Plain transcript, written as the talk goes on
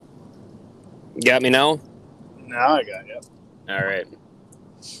Got me now? Now I got you. All right.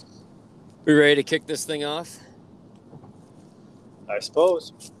 We ready to kick this thing off? I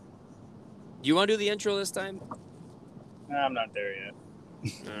suppose. Do you want to do the intro this time? I'm not there yet.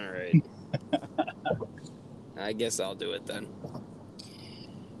 All right. I guess I'll do it then.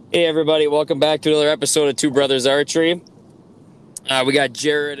 Hey, everybody. Welcome back to another episode of Two Brothers Archery. We got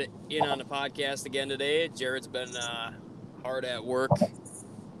Jared in on the podcast again today. Jared's been hard at work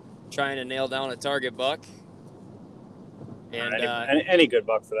trying to nail down a target buck. And any good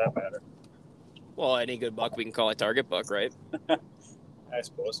buck for that matter. Well, any good buck we can call a target buck, right? I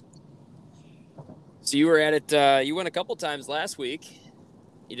suppose. So you were at it. You went a couple times last week.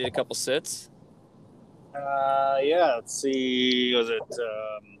 You did a couple sits. Yeah. Let's see. Was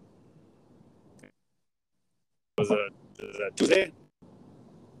it Tuesday?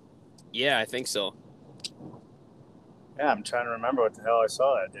 Yeah, I think so. Yeah, I'm trying to remember what the hell I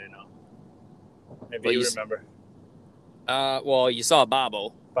saw that day now. Maybe you remember. Well, you saw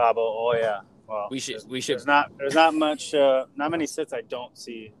Bobo. Oh yeah. Well, we should. There's not many sits I don't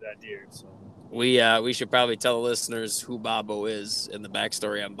see that deer. So we should probably tell the listeners who Bobo is and the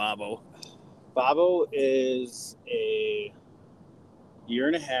backstory on Bobo. Bobo is a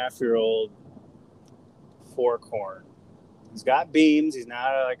 1.5-year-old forkhorn. He's got beams. He's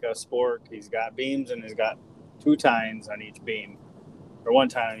not like a spork. He's got beams, and he's got 2 tines on each beam, or 1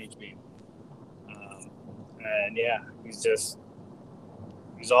 tine on each beam. And yeah, he's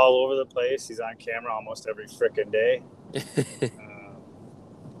all over the place. He's on camera almost every frickin' day.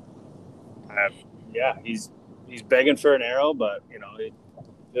 He's begging for an arrow, but I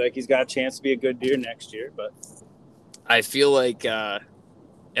feel like he's got a chance to be a good deer next year. But I feel like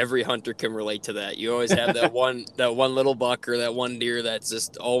every hunter can relate to that. You always have that one little buck or that one deer that's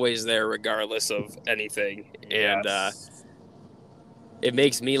just always there regardless of anything. And it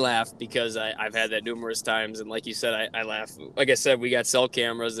makes me laugh because I've had that numerous times. And like you said, I laugh. Like I said, we got cell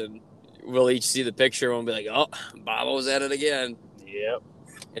cameras and we'll each see the picture and we'll be like, oh, Bobo's at it again. Yep.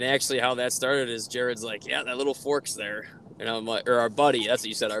 And actually how that started is Jared's like, yeah, that little fork's there. And I'm like, or our buddy, that's what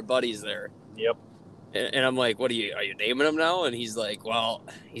you said, our buddy's there. Yep. And I'm like, are you naming him now? And he's like, well,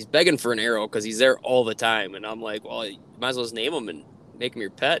 he's begging for an arrow because he's there all the time. And I'm like, well, you might as well just name him and make him your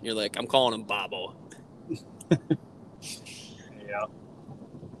pet. And you're like, I'm calling him Bobo. Yeah.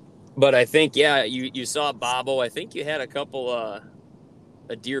 But I think, yeah, you saw Bobo. I think you had a couple, a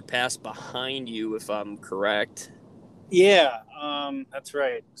deer pass behind you, if I'm correct. Yeah, that's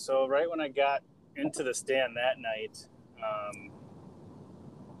right. So right when I got into the stand that night,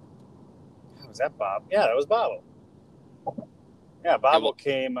 was that Bob? Yeah, that was Bobo. Yeah, Bobo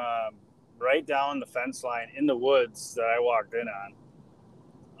came right down the fence line in the woods that I walked in on.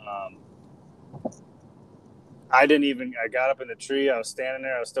 I got up in the tree. I was standing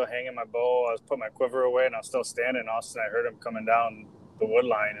there. I was still hanging my bow. I was putting my quiver away, and I was still standing. All of a sudden, I heard him coming down the wood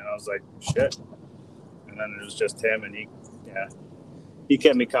line, and I was like, shit. And then it was just him, and he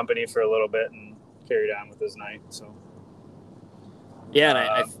kept me company for a little bit and carried on with his night. So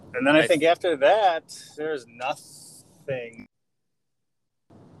yeah, and then I think after that, there's nothing.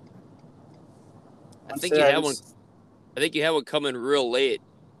 I think you had one coming real late.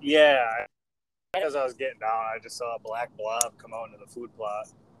 Yeah, as I was getting down, I just saw a black blob come out into the food plot.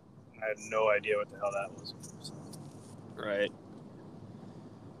 I had no idea what the hell that was. So. Right.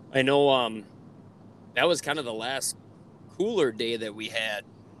 I know. That was kind of the last cooler day that we had,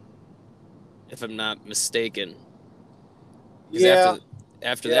 if I'm not mistaken. Yeah.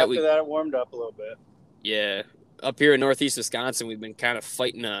 After that it warmed up a little bit. Yeah. Up here in northeast Wisconsin, we've been kind of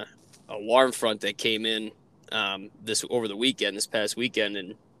fighting a warm front that came in this past weekend,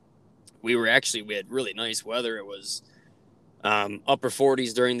 and we had really nice weather. It was upper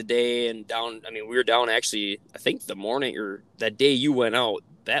 40s during the day and down. I mean, we were down actually, I think the morning or that day you went out,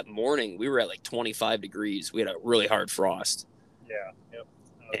 that morning we were at like 25 degrees. We had a really hard frost. Yeah. Yep.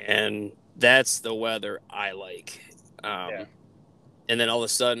 And that's the weather I like. And then all of a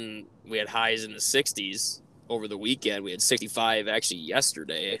sudden we had highs in the 60s over the weekend. We had 65 actually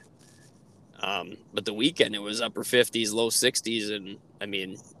yesterday. But the weekend it was upper 50s, low 60s. And I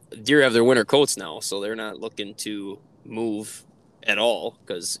mean, deer have their winter coats now, so they're not looking to move at all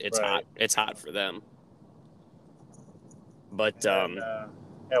because it's hot. It's hot for them. But then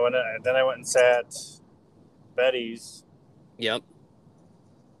I went and sat Betty's. Yep.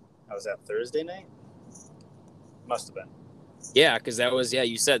 Was that Thursday night? Must have been. Yeah, because that was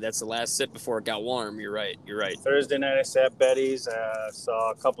you said that's the last sit before it got warm. You're right. Thursday night I sat Betty's.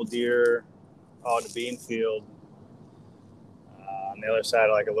 Saw a couple deer out the bean field. On the other side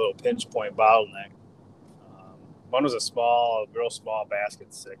of like a little pinch point bottleneck. One was a real small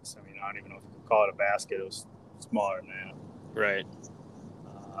basket 6. I mean, I don't even know if you could call it a basket. It was smaller than that. Right.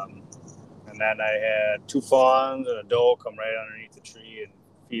 And then I had 2 fawns and a doe come right underneath the tree and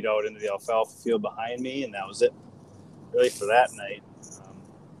feed out into the alfalfa field behind me, and that was it, really, for that night.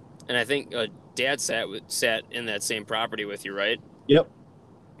 And I think Dad sat in that same property with you, right? Yep.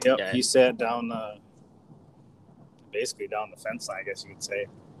 Yeah. He sat basically down the fence line, I guess you could say,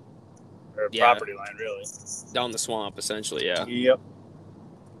 or property line, really. Down the swamp, essentially, yeah. Yep.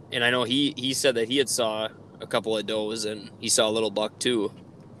 And I know he said that he had saw a couple of does and he saw a little buck too.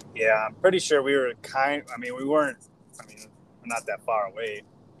 Yeah, I'm pretty sure we were not that far away.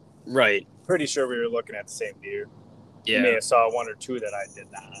 Right. Pretty sure we were looking at the same deer. Yeah. You may have saw 1 or 2 that I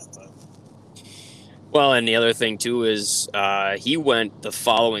did not. But. Well, and the other thing too is he went the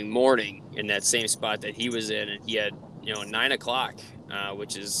following morning in that same spot that he was in, and he had 9 o'clock,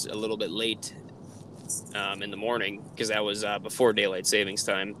 which is a little bit late in the morning because that was before daylight savings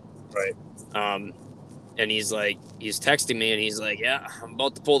time. Right. And he's texting me and he's like, yeah, I'm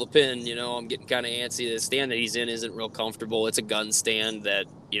about to pull the pin. I'm getting kind of antsy. The stand that he's in isn't real comfortable. It's a gun stand that,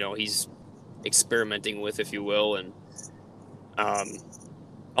 he's experimenting with, if you will. And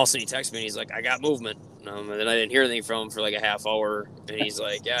also he texted me and he's like, I got movement. And then I didn't hear anything from him for like a half hour. And he's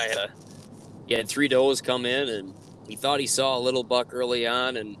like, yeah, he had 3 does come in and he thought he saw a little buck early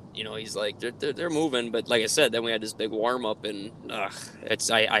on. And, he's like, they're moving. But like I said, then we had this big warm up and I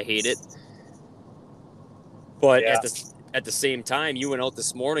hate it. But at the same time, you went out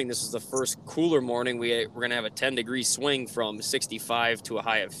this morning. This is the first cooler morning. We're going to have a 10-degree swing from 65 to a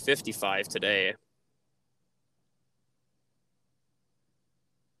high of 55 today.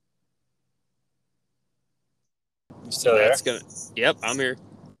 You still there? Yep, I'm here.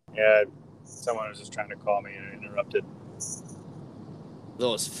 Yeah, someone was just trying to call me and interrupted.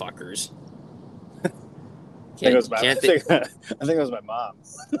 Those fuckers. I think it was my mom.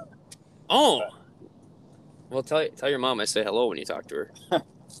 Oh. Well, tell your mom I say hello when you talk to her.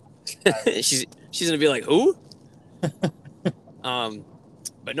 She's gonna be like, who?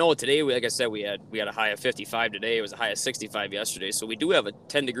 But no, today, like I said, we had a high of 55 today. It was a high of 65 yesterday. So we do have a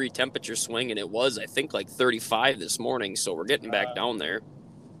 10-degree temperature swing, and it was, I think, like 35 this morning. So we're getting back down there.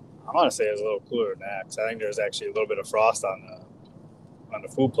 I want to say it was a little cooler than that because I think there's actually a little bit of frost on the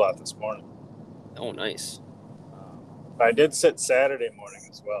food plot this morning. Oh, nice. But I did sit Saturday morning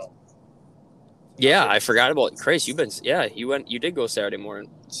as well. Yeah, I forgot about Chris. You did go Saturday morning.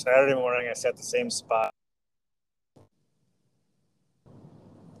 Saturday morning, I sat the same spot.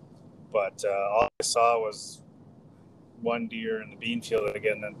 But all I saw was 1 deer in the bean field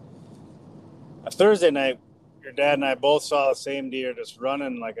again. Then a Thursday night, your dad and I both saw the same deer just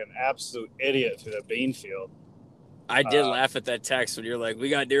running like an absolute idiot through the bean field. I did laugh at that text when you're like, we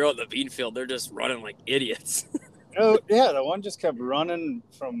got deer out in the bean field. They're just running like idiots. Oh, yeah, the one just kept running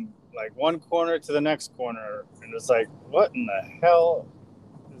from like one corner to the next corner. And it's like, what in the hell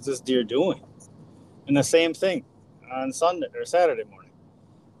is this deer doing? And the same thing on Sunday or Saturday morning.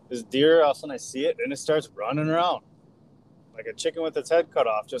 This deer, all of a sudden I see it, and it starts running around like a chicken with its head cut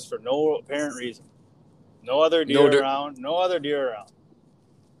off, just for no apparent reason. No other deer around. I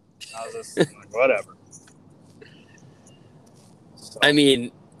was just like, whatever. So. I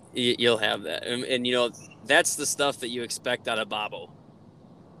mean, you'll have that, and that's the stuff that you expect out of Bobo.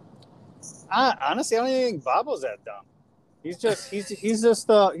 Honestly, I don't even think Bobo's that dumb. He's just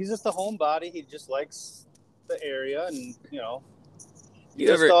the homebody. He just likes the area, and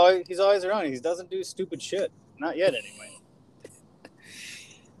he's always around. He doesn't do stupid shit. Not yet, anyway.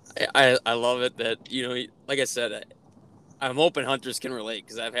 I love it that, like I said, I'm hoping hunters can relate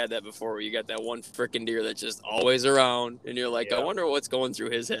because I've had that before where you got that one freaking deer that's just always around and you're like, I wonder what's going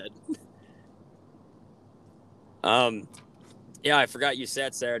through his head. Yeah, I forgot you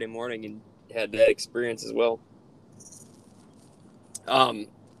sat Saturday morning and had that experience as well. I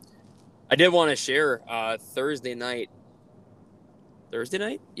did want to share Thursday night. Thursday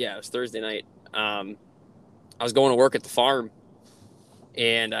night? Yeah, it was Thursday night. I was going to work at the farm,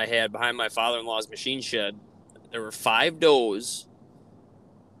 and I had behind my father-in-law's machine shed, there were 5 does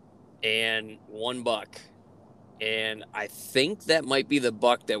and 1 buck. And I think that might be the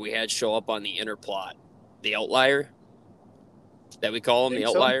buck that we had show up on the inner plot, the outlier that we call him, the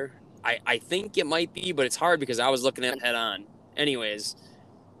outlier. So? I think it might be, but it's hard because I was looking at it head on. Anyways,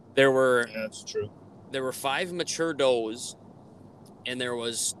 that's true. There were 5 mature does, and there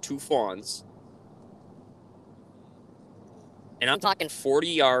was 2 fawns. And I'm talking 40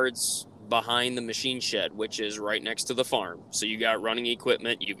 yards behind the machine shed, which is right next to the farm. So you got running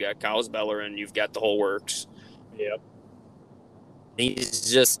equipment, you've got cows bellering, you've got the whole works. Yep. He's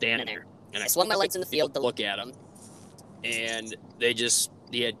just standing there. And I swung my lights in the field to look at him. and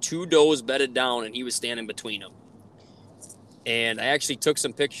he had 2 does bedded down, and he was standing between them. And I actually took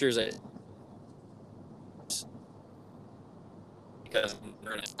some pictures because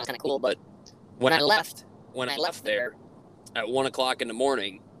it's kind of cool. But when I left there at 1 o'clock in the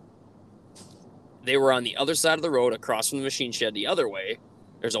morning, they were on the other side of the road, across from the machine shed. The other way,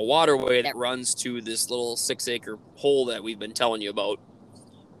 there's a waterway that runs to this little 6-acre hole that we've been telling you about,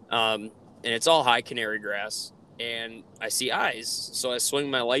 and it's all high canary grass. And I see eyes, so I swing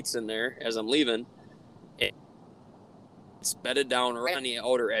my lights in there as I'm leaving. It's bedded down right on the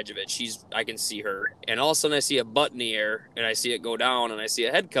outer edge of it. I can see her, and all of a sudden I see a butt in the air, and I see it go down, and I see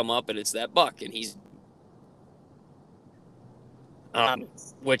a head come up, and it's that buck, and he's,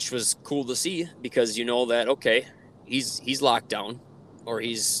 which was cool to see, because you know that, okay, he's locked down, or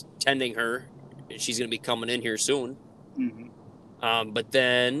he's tending her, and she's going to be coming in here soon. Mm-hmm. But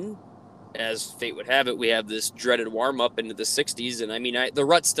then, as fate would have it, we have this dreaded warm up into the 60s, and I mean, the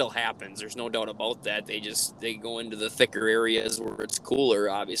rut still happens. There's no doubt about that. They go into the thicker areas where it's cooler,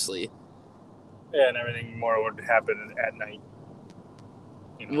 obviously. Yeah, and everything more would happen at night.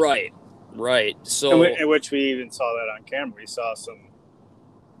 You know? Right. So, in which we even saw that on camera. We saw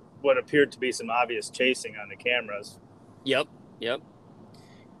what appeared to be some obvious chasing on the cameras. Yep.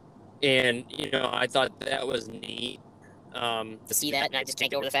 And I thought that was neat. To see that, and I just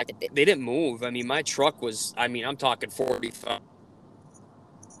can't get over the fact that they didn't move. I mean, my truck was, I'm talking 45.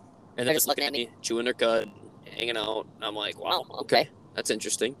 And they're just looking at me, chewing their cud, hanging out. And I'm like, wow, okay, that's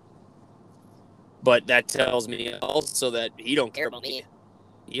interesting. But that tells me also that he don't care about me.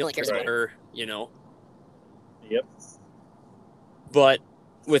 He only cares about her, Yep. But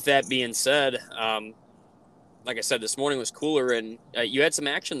with that being said, like I said, this morning was cooler, and you had some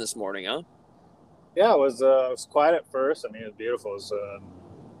action this morning, huh? Yeah, it was quiet at first. I mean, it was beautiful. It was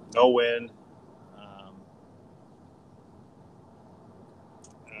no wind.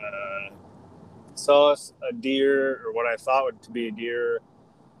 Saw a deer, or what I thought would be a deer,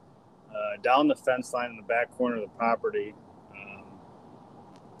 down the fence line in the back corner of the property.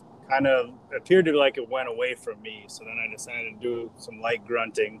 Kind of appeared to be like it went away from me. So then I decided to do some light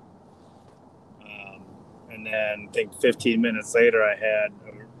grunting. And then I think 15 minutes later, I had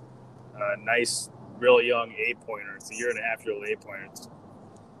a nice, real young 8-pointer. It's a 1.5-year-old 8-pointer.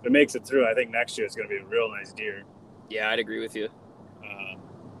 If it makes it through, I think next year it's going to be a real nice deer. Yeah, I'd agree with you.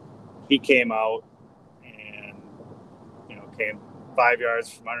 He came out and, came 5 yards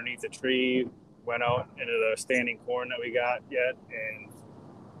from underneath the tree, went out into the standing corn that we got yet, and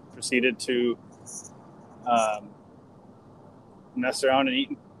proceeded to mess around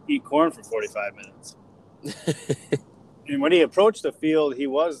and eat corn for 45 minutes. And when he approached the field, he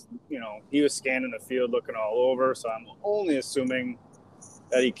was scanning the field, looking all over. So I'm only assuming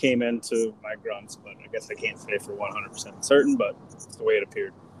that he came into my grunts, but I guess I can't say for 100% certain, but it's the way it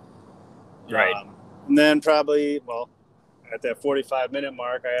appeared. Right. And then probably, at that 45-minute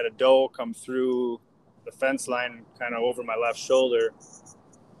mark, I had a doe come through the fence line kind of over my left shoulder.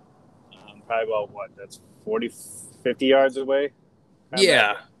 Probably about, that's 40, 50 yards away.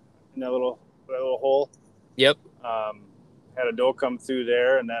 Yeah. In that little hole. Yep. Had a doe come through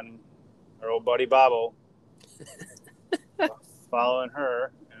there, and then our old buddy Bobo following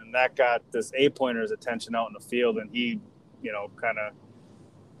her, and that got this 8-pointer's attention out in the field, and he, kind of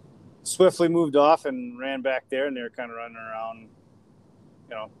swiftly moved off and ran back there, and they were kind of running around,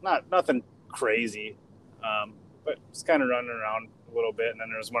 nothing crazy, but just kind of running around a little bit. And then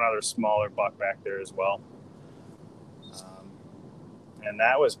there was one other smaller buck back there as well. And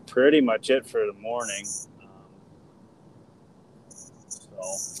that was pretty much it for the morning.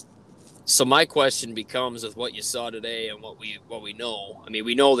 So my question becomes, with what you saw today and what we know. I mean,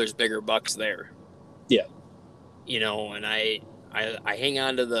 we know there's bigger bucks there. Yeah. And I hang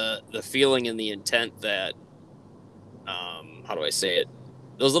on to the feeling and the intent that, how do I say it?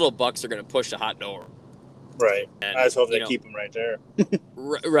 Those little bucks are going to push the hot door. Right. And, I just hope they keep them right there.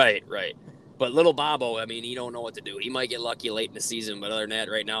 Right. But little Bobo, I mean, he don't know what to do. He might get lucky late in the season, but other than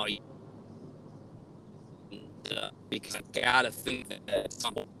that, right now, because I gotta think that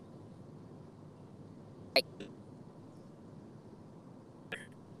something.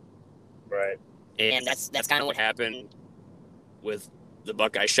 Right. And that's kind of what happened with the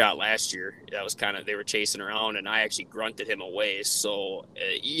buck I shot last year. That was kind of, they were chasing around, and I actually grunted him away. So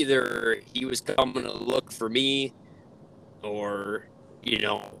either he was coming to look for me, or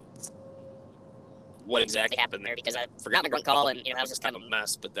what exactly happened there, because I forgot my grunt call, and that was just kind of a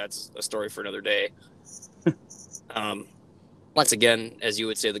mess. But that's a story for another day. Once again, as you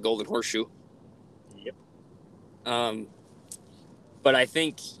would say, the golden horseshoe. Yep. But I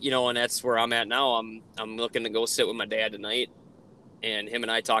think, and that's where I'm at now. I'm looking to go sit with my dad tonight, and him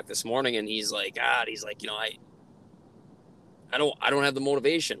and I talked this morning, and he's like, I don't have the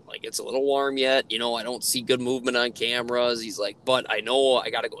motivation. Like, it's a little warm yet. I don't see good movement on cameras. He's like, but I know I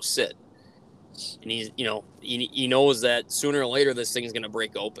got to go sit. And he knows that sooner or later this thing's going to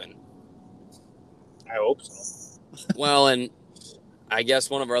break open. I hope so. Well, and I guess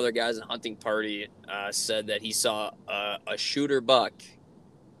one of our other guys in the hunting party said that he saw a shooter buck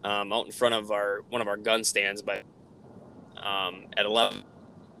out in front of one of our gun stands at 11.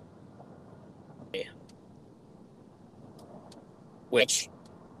 Which,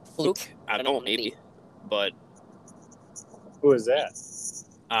 fluke? I don't know, maybe. But who is that?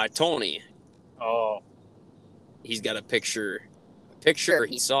 Tony. Oh, he's got a picture.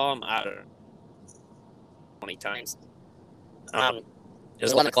 He saw him, I don't know, 20 times. It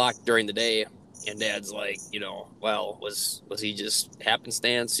was 11 o'clock during the day, and Dad's like, well, was he just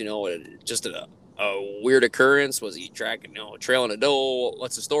happenstance? Just a weird occurrence? Was he tracking, trailing a doe?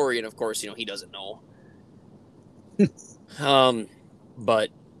 What's the story? And of course, he doesn't know. But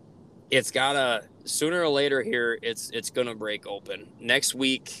it's gotta, sooner or later here, it's gonna break open. Next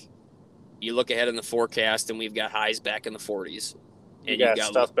week, you look ahead in the forecast, and we've got highs back in the 40s. And you got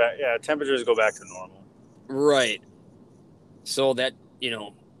stuff back. Yeah, temperatures go back to normal. Right. So that,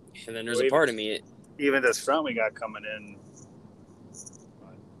 and then there's a part of me. Even this front we got coming in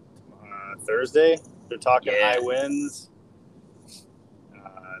Thursday, they're talking high winds,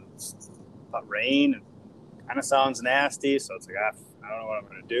 about rain. It kind of sounds nasty, so it's like, I don't know what I'm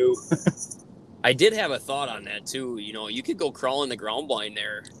going to do. I did have a thought on that, too. You could go crawling the ground blind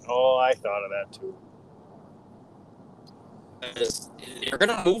there. Oh, I thought of that, too. You're going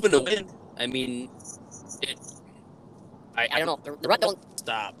to move in the wind. I mean, I don't know. The rut don't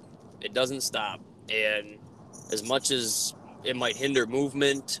stop. It doesn't stop. And as much as it might hinder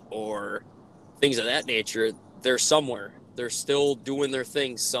movement or things of that nature, they're somewhere. They're still doing their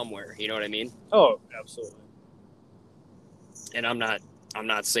thing somewhere. You know what I mean? Oh, absolutely. And I'm not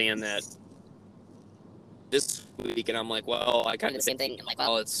saying that this week, and I'm like, well, I kind of the same thing. I'm like,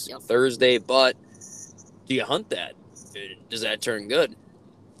 well, it's Thursday, but do you hunt that? Does that turn good?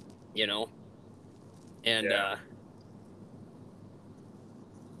 And yeah.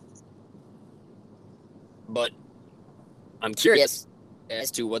 But I'm curious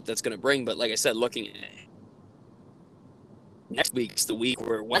as to what that's going to bring. But like I said, looking at next week's the week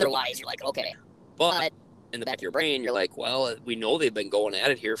where weather-wise you're like, okay. But in the back of your brain, you're like, well, we know they've been going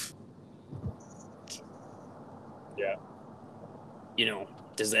at it here. Yeah.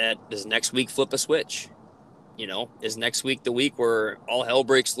 Does next week flip a switch? Is next week the week where all hell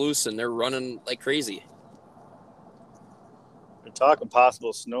breaks loose and they're running like crazy? We're talking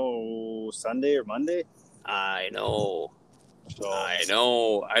possible snow Sunday or Monday. I know.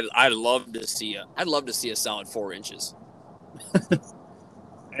 I'd love to see a solid 4 inches.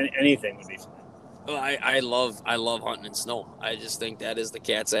 Anything would be fine. Well, I love hunting in snow. I just think that is the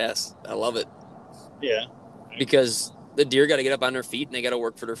cat's ass. I love it. Yeah. Because the deer got to get up on their feet and they got to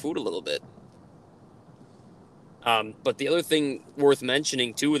work for their food a little bit. But the other thing worth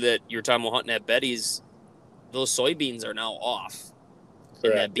mentioning too, that you're talking about hunting at Betty's, those soybeans are now off. Correct.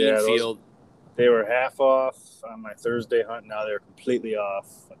 In that bean field. They were half off on my Thursday hunt. Now they're completely off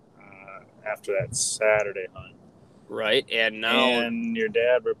after that Saturday hunt. Right. And now. And your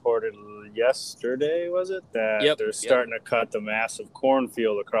dad reported yesterday, was it? That they're starting to cut the massive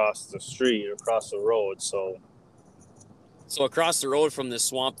cornfield across the street, across the road. So across the road from the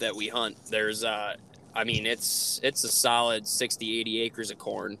swamp that we hunt, there's, it's a solid 60, 80 acres of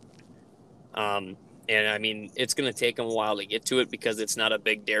corn. And I mean, it's going to take them a while to get to it because it's not a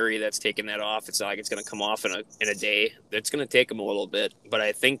big dairy that's taking that off. It's not like it's going to come off in a day. It's going to take them a little bit, but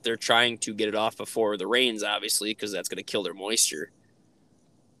I think they're trying to get it off before the rains, obviously, because that's going to kill their moisture.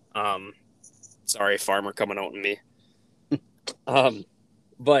 Sorry, farmer coming out in me.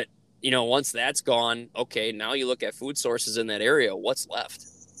 But once that's gone, okay, now you look at food sources in that area. What's left?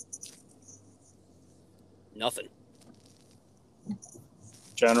 Nothing.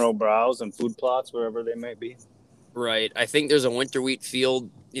 General browse and food plots wherever they might be. Right. I think there's a winter wheat field,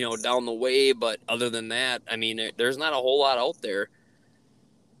 down the way, but other than that, I mean, there's not a whole lot out there.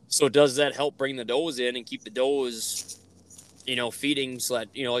 So does that help bring the does in and keep the does, feeding so that,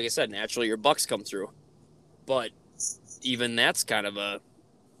 like I said, naturally your bucks come through. But even that's kind of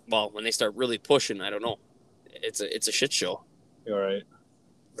when they start really pushing, I don't know. It's a shit show. All right.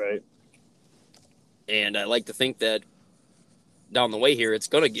 Right. And I like to think that down the way here, it's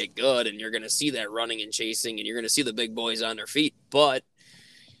going to get good, and you're going to see that running and chasing, and you're going to see the big boys on their feet. But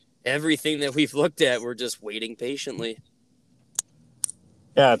everything that we've looked at, we're just waiting patiently.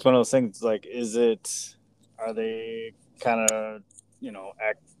 Yeah, it's one of those things. Like, are they kind of,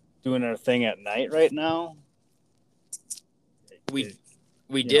 doing their thing at night right now? We It-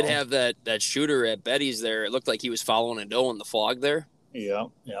 we you did know, have that shooter at Betty's there. It looked like he was following a doe in the fog there. yeah,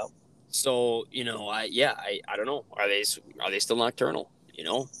 yeah. So I don't know. Are they still nocturnal?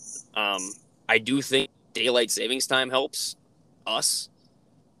 I do think daylight savings time helps us.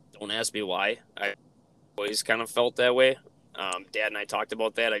 Don't ask me why. I always kind of felt that way. Dad and I talked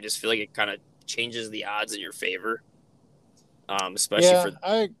about that. I just feel like it kind of changes the odds in your favor, especially Yeah,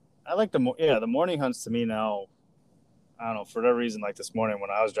 for. I like the morning hunts to me now. I don't know, for whatever reason, like this morning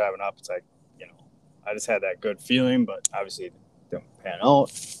when I was driving up, it's like, you know, I just had that good feeling, but obviously it didn't pan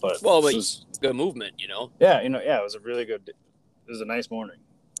out. But Well, this but was, good movement, yeah, it was it was a nice morning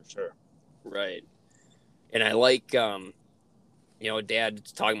for sure. right? And I like,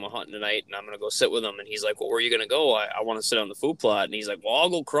 Dad's talking about hunting tonight, and I'm gonna go sit with him. And he's like, "Well, where are you gonna go? I want to sit on the food plot." And he's like, "Well, I'll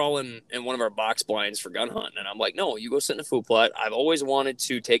go crawl in one of our box blinds for gun hunting." And I'm like, "No, you go sit in the food plot. I've always wanted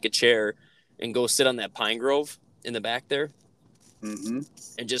to take a chair and go sit on that pine grove in the back there, Mm-hmm.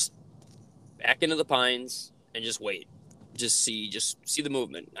 and just back into the pines and just wait, just see the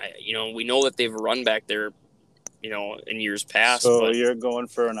movement. We know that they've run back there, in years past, So but you're going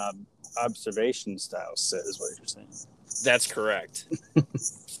for an observation style sit, is what you're saying. that's correct.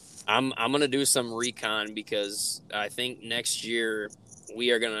 I'm gonna do some recon because I think next year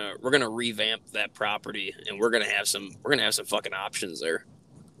we're gonna revamp that property and we're gonna have some fucking options there.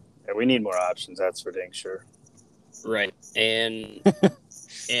 Yeah, we need more options. That's for dang sure. Right. And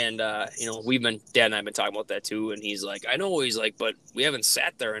we've been Dad and I've been talking about that too, and he's like, I know, he's like, but we haven't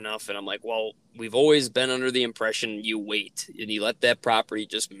sat there enough. And I'm like, well, we've always been under the impression you wait and you let that property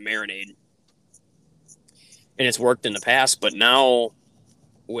just marinate. And it's worked in the past, but now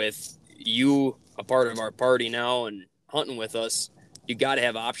with you a part of our party now and hunting with us, you got to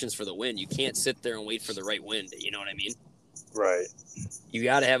have options for the wind. You can't sit there and wait for the right wind. You know what I mean? Right. You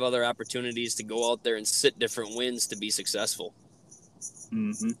got to have other opportunities to go out there and sit different winds to be successful.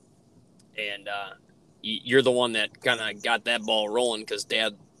 Mm-hmm. And you're the one that kind of got that ball rolling because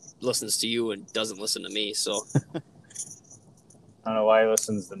Dad listens to you and doesn't listen to me. So, I don't know why he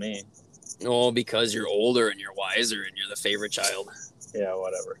listens to me. oh, because you're older and you're wiser and you're the favorite child. Yeah,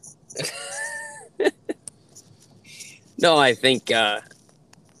 whatever. No, I think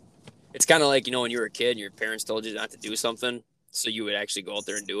it's kind of like, when you were a kid and your parents told you not to do something, so you would actually go out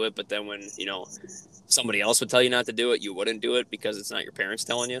there and do it. But then when, somebody else would tell you not to do it, you wouldn't do it because it's not your parents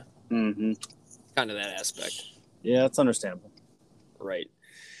telling you. Mm-hmm. Kind of that aspect. Yeah, that's understandable. Right.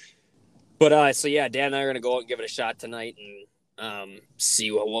 But so yeah, Dad and I are going to go out and give it a shot tonight and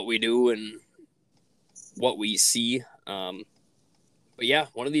see what we do and what we see. But yeah,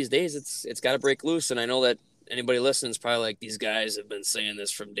 one of these days it's got to break loose. And I know that anybody listening is probably like, these guys have been saying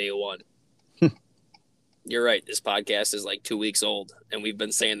this from day one. You're right. This podcast is like 2 weeks old, and we've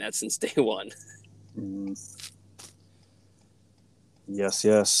been saying that since day one. Mm. Yes.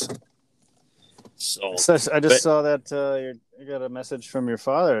 So I just saw that you got a message from your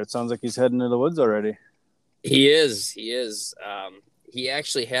father. It sounds like he's heading to the woods already. He is. He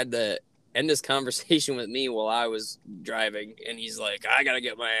actually had to end this conversation with me while I was driving, and he's like, I got to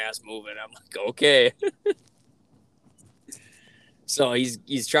get my ass moving. I'm like, okay. So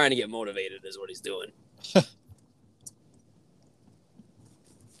he's trying to get motivated is what he's doing.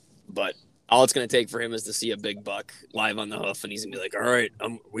 But all it's going to take for him is to see a big buck live on the hoof, and he's going to be like, all right,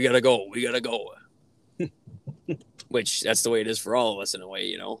 we got to go. We got to go. Which that's the way it is for all of us in a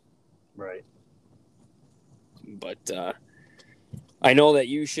way, Right. But I know that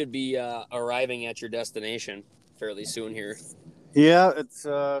you should be arriving at your destination fairly soon here. Yeah, it's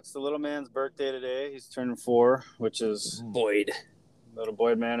the little man's birthday today. He's turning 4, which is Boyd. Little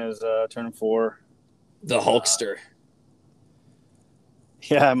Boyd man is turning 4. The Hulkster.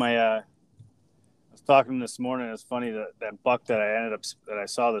 Yeah, I was talking this morning. It's funny that buck that I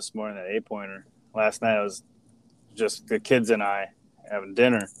saw this morning, that 8-pointer last night. I was just the kids and I having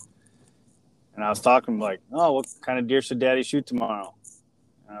dinner, and I was talking like, oh, what kind of deer should Daddy shoot tomorrow?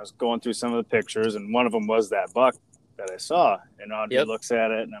 And I was going through some of the pictures, and one of them was that buck that I saw. And Audrey looks at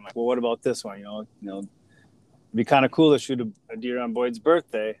it, and I'm like, well, what about this one? It'd be kind of cool to shoot a deer on Boyd's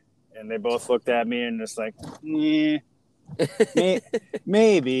birthday. And they both looked at me and just like,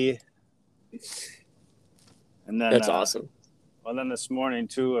 maybe. And then that's awesome. Well, then this morning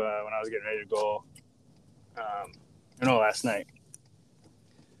too, when I was getting ready to go, last night,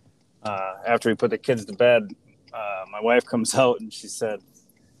 after we put the kids to bed, my wife comes out and she said,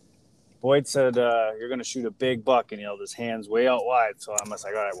 Boyd said, you're going to shoot a big buck, and he held his hands way out wide. So I was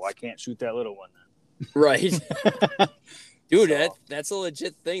like, all right, well, I can't shoot that little one then. Right. Dude, So, that's a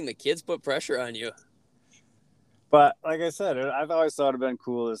legit thing. The kids put pressure on you. but like I said, I've always thought it'd been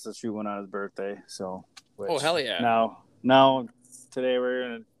cool is to shoot one on his birthday. So, Oh, which hell yeah. now today we're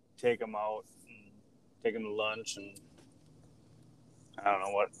gonna take him out, and take him to lunch, and I don't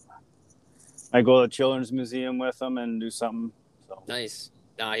know what. I go to the children's museum with him and do something. So Nice.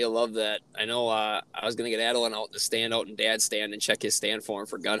 Nah, he'll love that. I know. I was gonna get Adeline out in the stand, out in Dad's stand, and check his stand for him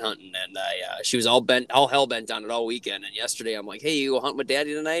for gun hunting, and she was all hell bent on it all weekend. And yesterday, I'm like, "Hey, you go hunt with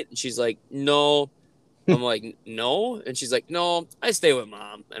Daddy tonight?" And she's like, "No." I'm like, "No," and she's like, "No, I stay with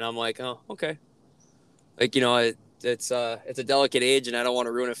Mom." And I'm like, "Oh, okay." Like it's a delicate age, and I don't want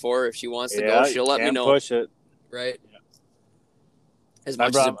to ruin it for her. If she wants to go, yeah, you she'll let me can't know, push it. right? As I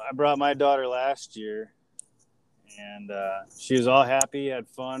much as brought my daughter last year, and she was all happy, had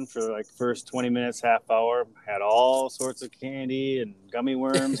fun for like first 20 minutes, half hour, had all sorts of candy and gummy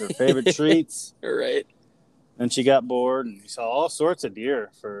worms, her favorite treats. right? Then she got bored, and we saw all sorts of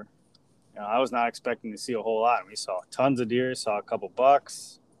deer. I was not expecting to see a whole lot. We saw tons of deer, saw a couple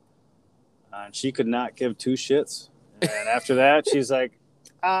bucks, and she could not give two shits. And after that, she's like,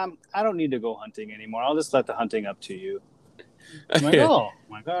 I don't need to go hunting anymore. I'll just let the hunting up to you. I'm like, oh,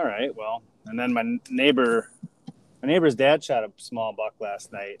 all right, well. And then my neighbor's dad shot a small buck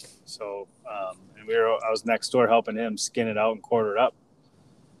last night. So, and I was next door helping him skin it out and quarter it up.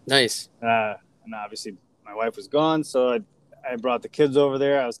 Nice. And obviously my wife was gone, so I brought the kids over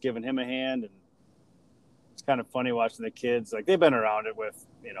there. I was giving him a hand, and it's kind of funny watching the kids. Like, they've been around it with,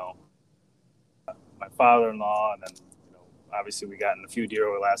 my father-in-law, and then, obviously we got in a few deer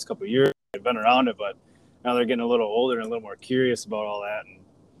over the last couple of years. They've been around it, but now they're getting a little older and a little more curious about all that. And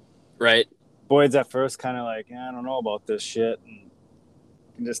Right. Boyd's at first kind of like, I don't know about this shit. And you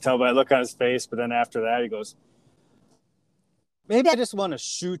can just tell by the look on his face. But then after that, he goes, maybe I just want to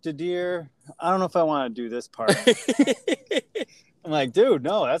shoot the deer. I don't know if I want to do this part. I'm like, dude,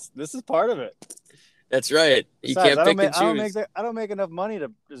 no, this is part of it. That's right. You Besides, can't pick and choose. I don't make enough money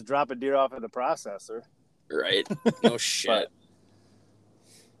to just drop a deer off at the processor. Right. No shit.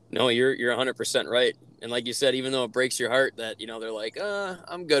 No, you're 100% right. And like you said, even though it breaks your heart that, they're like,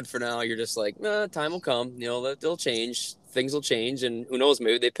 I'm good for now. You're just like, time will come. They'll change. Things will change. And who knows,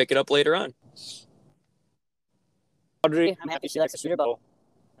 maybe they pick it up later on. Audrey, I'm happy she likes to shoot a bow.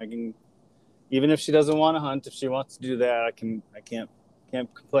 Even if she doesn't want to hunt, if she wants to do that, I can't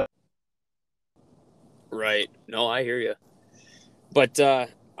complain. Right. No, I hear you. But I'll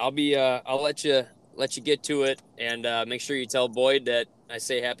let you get to it, and make sure you tell Boyd that I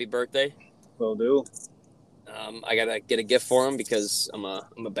say happy birthday. Will do. I gotta get a gift for him because I'm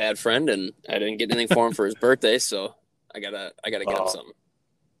a bad friend and I didn't get anything for him for his birthday, so I gotta get him something.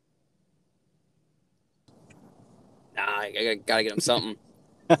 I gotta get him something.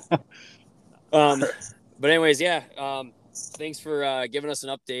 But anyways, yeah. Thanks for giving us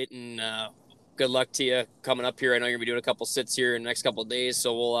an update, and good luck to you coming up here. I know you're gonna be doing a couple sits here in the next couple of days,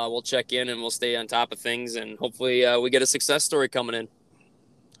 so we'll check in and we'll stay on top of things, and hopefully we get a success story coming in.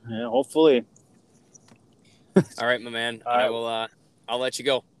 Yeah, hopefully. All right, my man. All right. I'll let you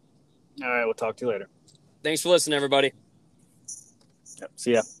go. All right, we'll talk to you later. Thanks for listening, everybody. Yep,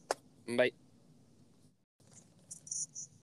 see ya. Bye.